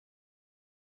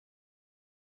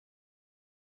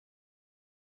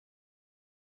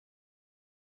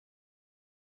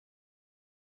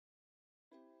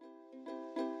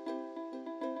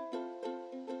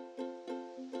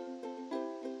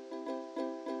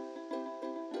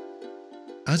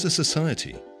As a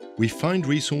society, we find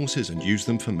resources and use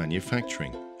them for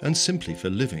manufacturing and simply for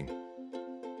living.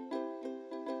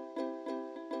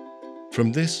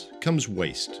 From this comes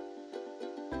waste.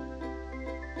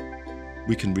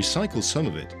 We can recycle some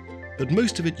of it, but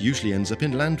most of it usually ends up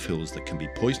in landfills that can be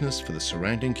poisonous for the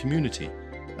surrounding community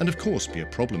and of course be a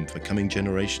problem for coming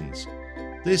generations.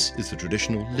 This is the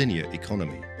traditional linear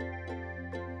economy.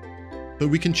 But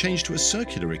we can change to a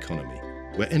circular economy,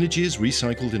 where energy is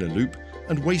recycled in a loop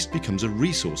and waste becomes a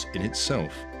resource in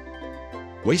itself.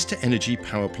 Waste-to-energy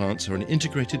power plants are an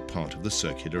integrated part of the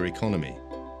circular economy.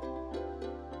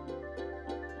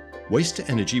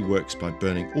 Waste-to-energy works by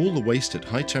burning all the waste at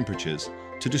high temperatures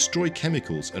to destroy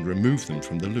chemicals and remove them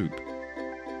from the loop.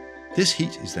 This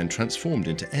heat is then transformed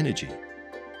into energy.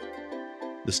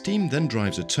 The steam then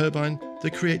drives a turbine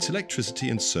that creates electricity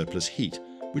and surplus heat,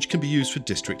 which can be used for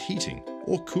district heating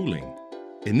or cooling.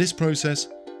 In this process,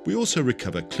 we also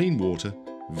recover clean water,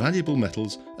 valuable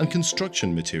metals and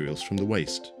construction materials from the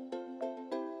waste.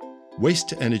 Waste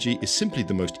to energy is simply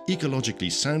the most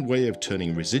ecologically sound way of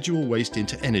turning residual waste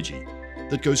into energy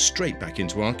that goes straight back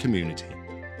into our community.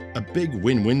 A big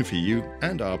win-win for you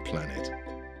and our planet.